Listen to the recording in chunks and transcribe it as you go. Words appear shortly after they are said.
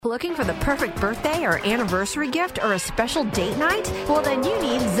Looking for the perfect birthday or anniversary gift or a special date night? Well, then you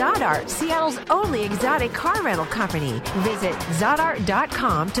need Zodart, Seattle's only exotic car rental company. Visit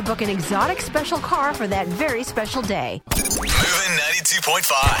Zodart.com to book an exotic special car for that very special day. Moving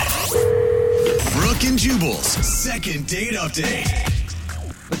 92.5. Brooke and Jubal's second date update.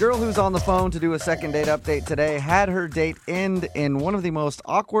 The girl who's on the phone to do a second date update today had her date end in one of the most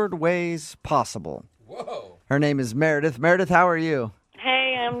awkward ways possible. Whoa. Her name is Meredith. Meredith, how are you?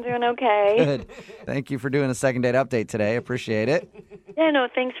 Hey, I'm doing okay. Good. Thank you for doing a second date update today. Appreciate it. Yeah, no,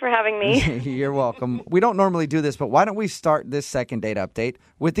 thanks for having me. You're welcome. We don't normally do this, but why don't we start this second date update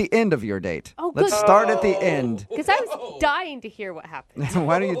with the end of your date? Oh, good. Let's start at the end. Because I was dying to hear what happened.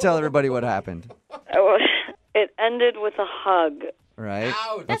 Why don't you tell everybody what happened? Oh, it ended with a hug. Right?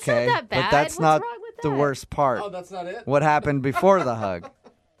 Ouch. That's not that bad. But that's What's not wrong with the that? worst part. Oh, that's not it? What happened before the hug?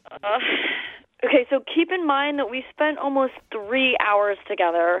 Okay, so keep in mind that we spent almost 3 hours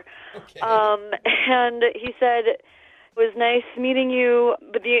together. Okay. And he said, it was nice meeting you,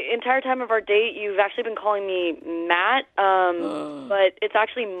 but the entire time of our date, you've actually been calling me Matt, but it's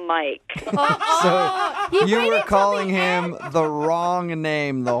actually Mike. So you were calling him the wrong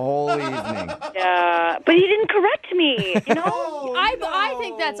name the whole evening. Yeah, but he didn't correct me, you know? I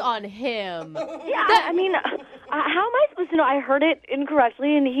think that's on him. Yeah, I mean, how am I supposed to know? I heard it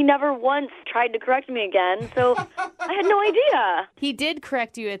incorrectly, and he never once tried to correct me again, so I had no idea. He did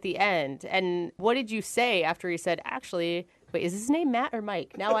correct you at the end. And what did you say after he said, actually, wait, is his name Matt or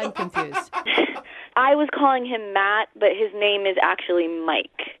Mike? Now I'm confused. I was calling him Matt, but his name is actually Mike.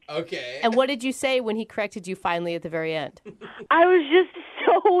 Okay. And what did you say when he corrected you finally at the very end? I was just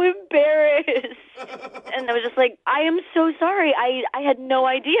so embarrassed. And I was just like, I am so sorry. I had no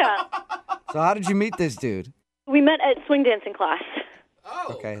idea. So how did you meet this dude? We met at swing dancing class.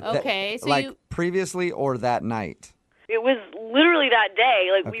 Oh. Okay. Okay, so like you- previously or that night? It was literally that day.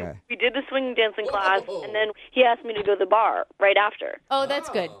 Like Okay. we did the swing dancing class, Whoa. and then he asked me to go to the bar right after. Oh, that's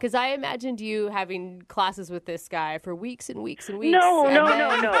good. Because I imagined you having classes with this guy for weeks and weeks and weeks. No. and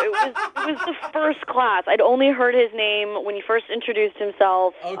then- It was the first class. I'd only heard his name when he first introduced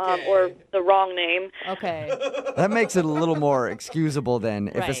himself, Okay. or the wrong name. Okay. That makes it a little more excusable then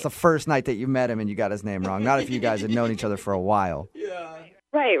if it's Right. the first night that you met him and you got his name wrong. Not if you guys had known each other for a while. Yeah.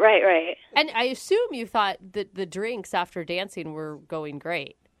 Right. And I assume you thought that the drinks after dancing were going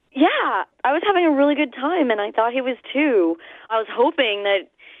great. Yeah, I was having a really good time, and I thought he was too. I was hoping that,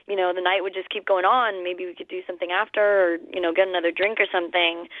 the night would just keep going on. Maybe we could do something after, or, get another drink or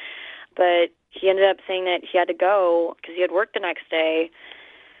something. But he ended up saying that he had to go because he had work the next day.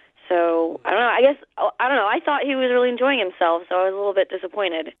 So, I don't know. I thought he was really enjoying himself, so I was a little bit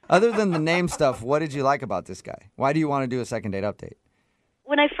disappointed. Other than the name stuff, what did you like about this guy? Why do you want to do a second date update?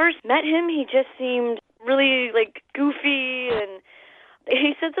 When I first met him, he just seemed really, goofy, and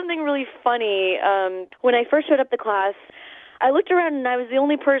he said something really funny. When I first showed up to class, I looked around, and I was the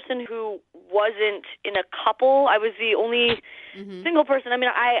only person who wasn't in a couple. I was the only single person. I mean,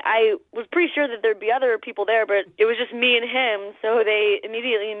 I was pretty sure that there'd be other people there, but it was just me and him, so they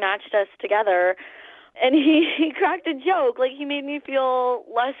immediately matched us together. And he cracked a joke. He made me feel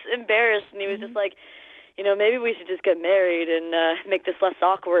less embarrassed, and he was just like, maybe we should just get married and make this less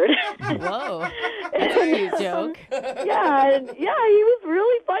awkward. Whoa. That's a new joke. Yeah, he was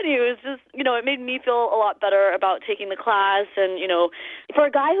really funny. It was just, it made me feel a lot better about taking the class. And, for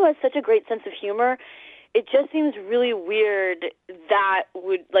a guy who has such a great sense of humor, it just seems really weird that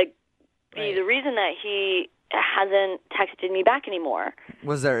would, be Right. the reason that he hasn't texted me back anymore.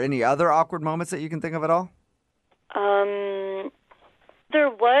 Was there any other awkward moments that you can think of at all? There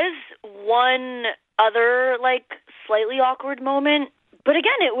was one other, slightly awkward moment. But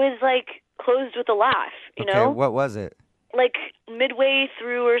again, it was, closed with a laugh, you know? Okay, what was it? Midway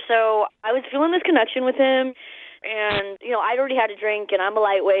through or so, I was feeling this connection with him. And, I'd already had a drink, and I'm a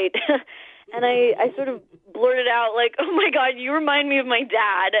lightweight. And I sort of blurted out, oh, my God, you remind me of my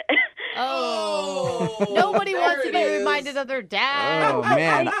dad. Oh. Nobody wants to be reminded of their dad. Oh,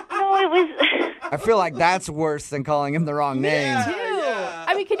 man. It was... I feel like that's worse than calling him the wrong name. Too.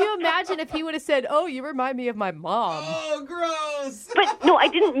 I mean, can you imagine if he would have said, "Oh, you remind me of my mom"? Oh, gross. But no, I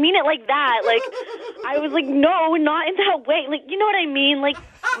didn't mean it like that. I was like, no, not in that way. You know what I mean?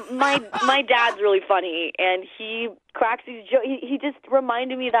 My dad's really funny, and he cracks these jokes. He just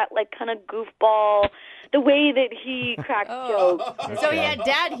reminded me of that, kind of goofball, the way that he cracks jokes. So he had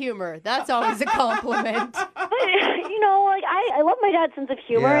dad humor. That's always a compliment. But, I love my dad's sense of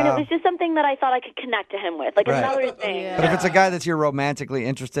humor, and it Yeah. was just something that I thought I could connect to him with, Right. another thing. Yeah. But if it's a guy that you're romantically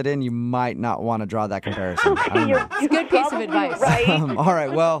interested in, you might not want to draw that comparison. I don't know. It's a good piece of Probably advice. Right. All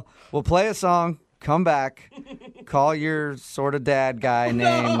right, well, we'll play a song. come back, call your sort of dad guy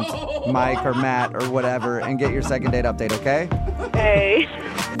named Mike or Matt or whatever, and get your second date update, okay? Hey.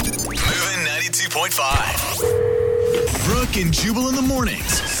 Moving 92.5. Brooke and Jubal in the mornings.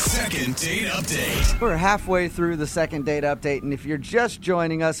 Second date update. We're halfway through the second date update, and if you're just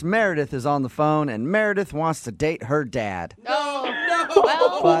joining us, Meredith is on the phone, and Meredith wants to date her dad. Oh, No.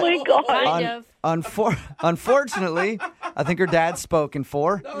 well, Oh my God. kind of. Unfortunately, I think her dad's spoken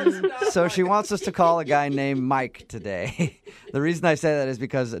for. So she wants us to call a guy named Mike today. The reason I say that is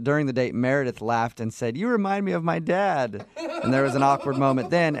because during the date, Meredith laughed and said, "You remind me of my dad." And there was an awkward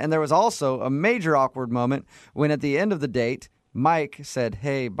moment then. And there was also a major awkward moment when at the end of the date, Mike said,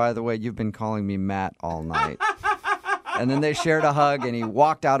 "Hey, by the way, you've been calling me Matt all night." And then they shared a hug and he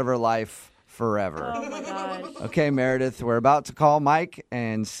walked out of her life forever. Oh, my gosh. Okay, Meredith, we're about to call Mike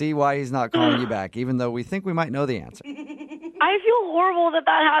and see why he's not calling you back, even though we think we might know the answer. I feel horrible that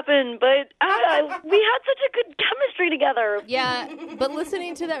happened, but we had such a good chemistry together. Yeah, but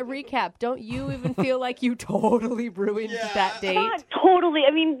listening to that recap, don't you even feel like you totally ruined that date? God, totally.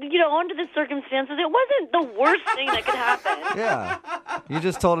 I mean, under the circumstances, it wasn't the worst thing that could happen. Yeah. You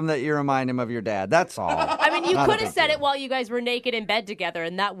just told him that you remind him of your dad. That's all. I mean, you Not a could have big said deal. it while you guys were naked in bed together,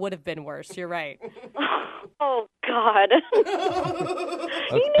 and that would have been worse. You're right. Oh, God. He knew it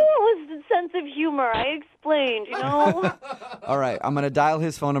was the sense of humor. I explained, All right, I'm going to dial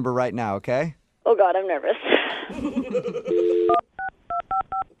his phone number right now, okay? Oh, God, I'm nervous.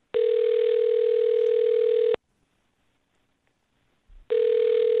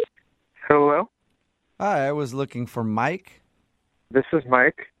 Hello, Hi, I was looking for Mike. this is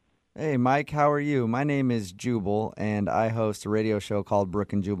Mike. Hey, Mike, how are you? My name is Jubal, and I host a radio show called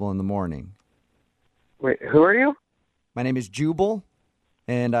Brooke and Jubal in the Morning. Wait, who are you? My name is Jubal,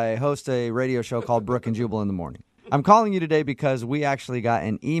 and I host a radio show called Brooke and Jubal in the Morning. I'm calling you today because we actually got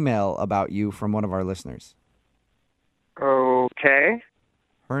an email about you from one of our listeners. Okay.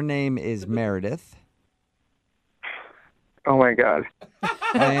 Her name is Meredith, Oh my God.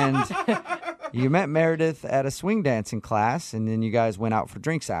 and you met Meredith at a swing dancing class, and then you guys went out for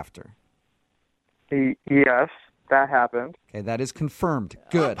drinks after. Yes, that happened. Okay, that is confirmed.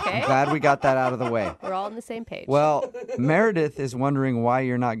 Good. Okay. I'm glad we got that out of the way. We're all on the same page. Well, Meredith is wondering why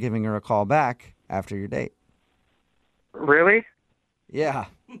you're not giving her a call back after your date. Really? Yeah.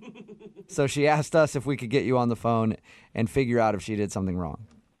 So she asked us if we could get you on the phone and figure out if she did something wrong.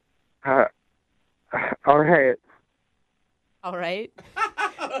 All right. All right.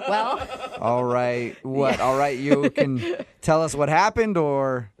 Well, All right. What? All right, you can tell us what happened,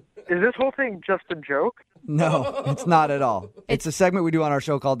 or... Is this whole thing just a joke? No, it's not at all. It's a segment we do on our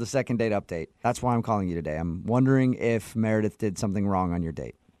show called the Second Date Update. That's why I'm calling you today. I'm wondering if Meredith did something wrong on your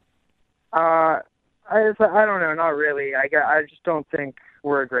date. I don't know, not really. I just don't think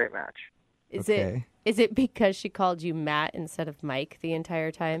we're a great match. Okay. Is it because she called you Matt instead of Mike the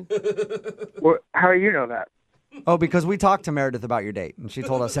entire time? How do you know that? Oh, because we talked to Meredith about your date, and she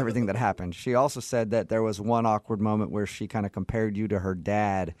told us everything that happened. She also said that there was one awkward moment where she kind of compared you to her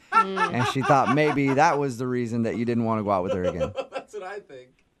dad, and she thought maybe that was the reason that you didn't want to go out with her again. That's what I think.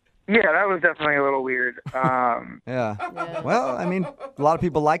 Yeah, that was definitely a little weird. Yeah. Well, I mean, a lot of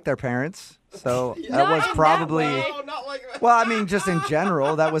people like their parents, so that Not was in that probably... way. Oh, not like that. Well, I mean, just in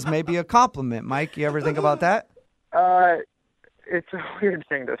general, that was maybe a compliment. Mike, you ever think about that? It's a weird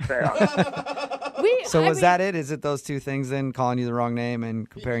thing to say. So was that it? Is it those two things then, calling you the wrong name and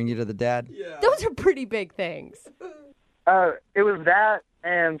comparing you to the dad? Yeah. Those are pretty big things. It was that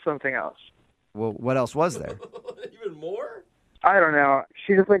and something else. Well, what else was there? Even more? I don't know.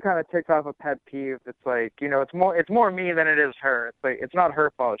 She just kind of ticked off a pet peeve. It's like, it's more me than it is her. It's like, it's not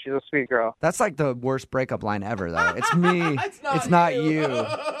her fault. She's a sweet girl. That's like the worst breakup line ever, though. It's me. It's not you.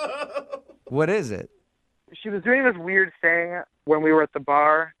 What is it? She was doing this weird thing when we were at the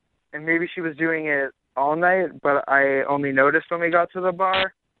bar, and maybe she was doing it all night, but I only noticed when we got to the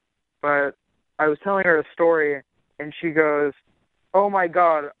bar. But I was telling her a story, and she goes, "Oh my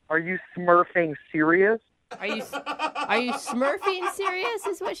God, are you smurfing serious?" Are you Smurfing serious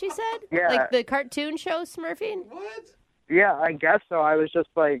is what she said? Yeah. Like the cartoon show Smurfing? What? Yeah, I guess so. I was just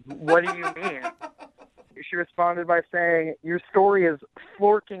like, what do you mean? She responded by saying, "Your story is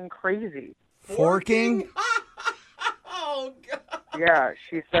forking crazy." Forking? Oh, God. Yeah,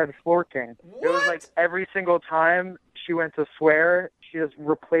 she said forking. It was like every single time she went to swear, she just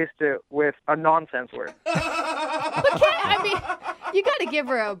replaced it with a nonsense word. You got to give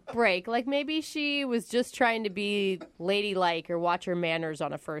her a break. Like maybe she was just trying to be ladylike or watch her manners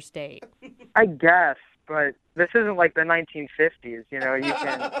on a first date. I guess, but this isn't like the 1950s. You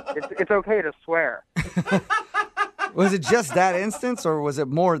can. It's okay to swear. Was it just that instance, or was it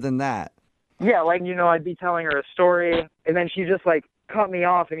more than that? Yeah, like, I'd be telling her a story, and then she just, like, cut me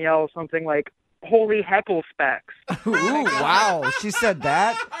off and yell something like, holy heckle specs. Ooh, wow. She said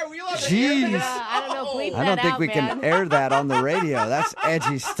that? Are we allowed to hear Jeez. that? I don't know. Bleep I don't that think out, we man. can air that on the radio. That's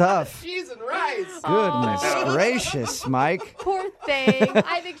edgy stuff. Cheese and rice. Goodness gracious, Mike. Poor thing.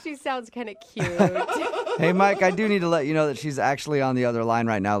 I think she sounds kind of cute. Hey, Mike, I do need to let you know that she's actually on the other line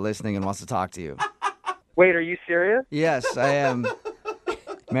right now listening and wants to talk to you. Wait, are you serious? Yes, I am.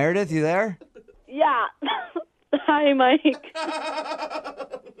 Meredith, you there? Yeah. Hi, Mike.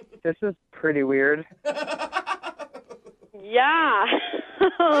 This is pretty weird. Yeah.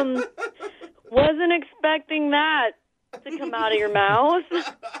 Wasn't expecting that to come out of your mouth.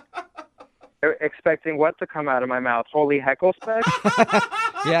 Expecting what to come out of my mouth? Holy heckle specs?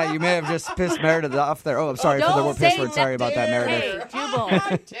 Yeah, you may have just pissed Meredith off there. Oh, I'm sorry for the Don't word say piss word. Sorry about that, Meredith. Hey, Jubal.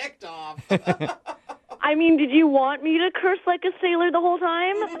 I'm ticked off. I mean, did you want me to curse like a sailor the whole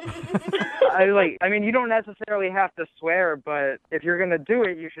time? You don't necessarily have to swear, but if you're going to do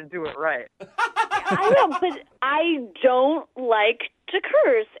it, you should do it right. I know, but I don't like to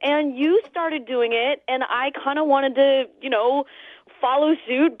curse. And you started doing it, and I kind of wanted to, follow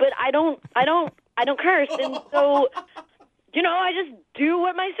suit, but I don't curse. And so, I just do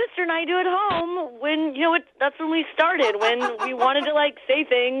what my sister and I do at home when, that's when we started, when we wanted to, say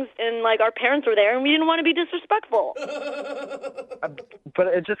things and, our parents were there and we didn't want to be disrespectful. But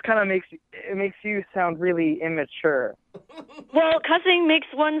it just kind of makes you sound really immature. Well, cussing makes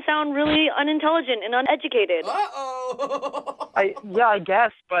one sound really unintelligent and uneducated. Uh-oh. I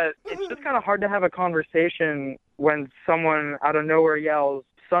guess, but it's just kind of hard to have a conversation when someone out of nowhere yells,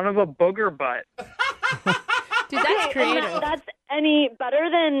 son of a booger butt. Dude, that's creative. That's any better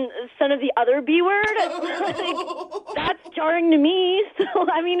than son of the other B word? That's jarring to me. So,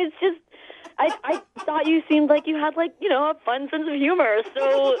 it's just, I thought you seemed like you had, a fun sense of humor.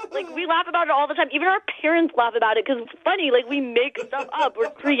 So, we laugh about it all the time. Even our parents laugh about it because it's funny. We make stuff up. We're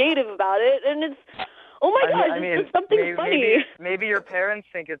creative about it. And it's, oh my gosh, it's just something funny. Maybe your parents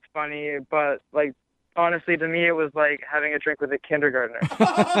think it's funny, but, honestly, to me, it was like having a drink with a kindergartner.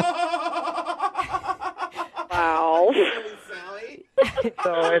 Wow. Sally.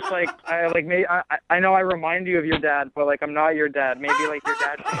 So it's I know I remind you of your dad, but I'm not your dad. Maybe your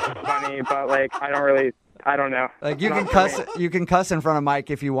dad thinks it's funny, but I don't know. You can cuss in front of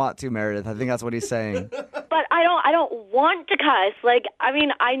Mike if you want to, Meredith. I think that's what he's saying. But I don't want to cuss.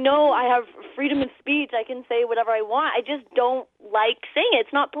 I know I have freedom of speech. I can say whatever I want. I just don't like saying it.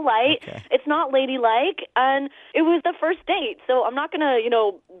 It's not polite. Okay. It's not ladylike. And it was the first date, so I'm not gonna,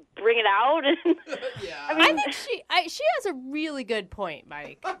 bring it out. Yeah. I think she has a really good point,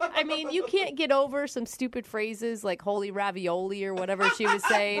 Mike. You can't get over some stupid phrases like holy ravioli or whatever she was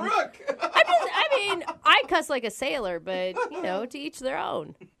saying. Brooke. I cuss like a sailor, but, to each their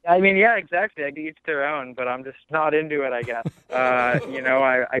own. Yeah, exactly. I each their own, but I'm just not into it, I guess. I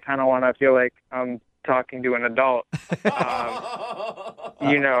kind of want to feel like I'm talking to an adult,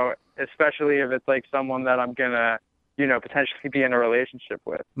 especially if it's someone that I'm going to, potentially be in a relationship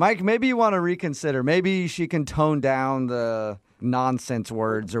with. Mike, maybe you want to reconsider. Maybe she can tone down the nonsense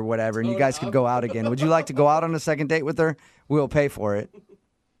words or whatever, and you guys could go out again. Would you like to go out on a second date with her? We'll pay for it.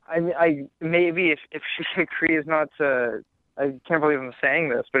 Maybe if she agrees not to, I can't believe I'm saying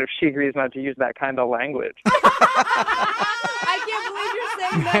this, but if she agrees not to use that kind of language. I can't believe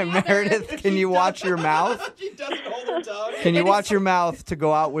you're saying that. Meredith, can you watch your mouth? She doesn't hold her tongue. Can you watch your mouth to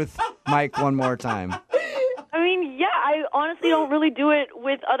go out with Mike one more time? Yeah, I honestly don't really do it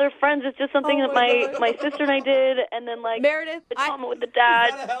with other friends. It's just something that my sister and I did, and then Meredith, the comment with the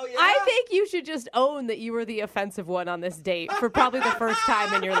dad. Hell yeah. I think you should just own that you were the offensive one on this date for probably the first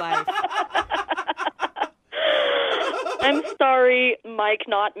time in your life. I'm sorry, Mike,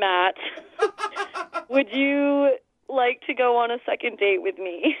 not Matt. Would you like to go on a second date with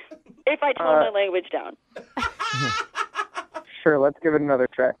me if I tone my language down? Sure, let's give it another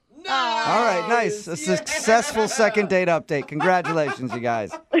try. All right, nice. A successful second date update. Congratulations, you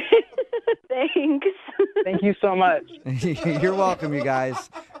guys. Thanks. Thank you so much. You're welcome, you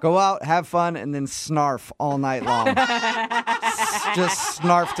guys. Go out, have fun, and then snarf all night long. Just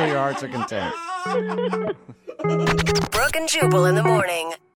snarf till your hearts are content. Brooke and Jubal in the morning.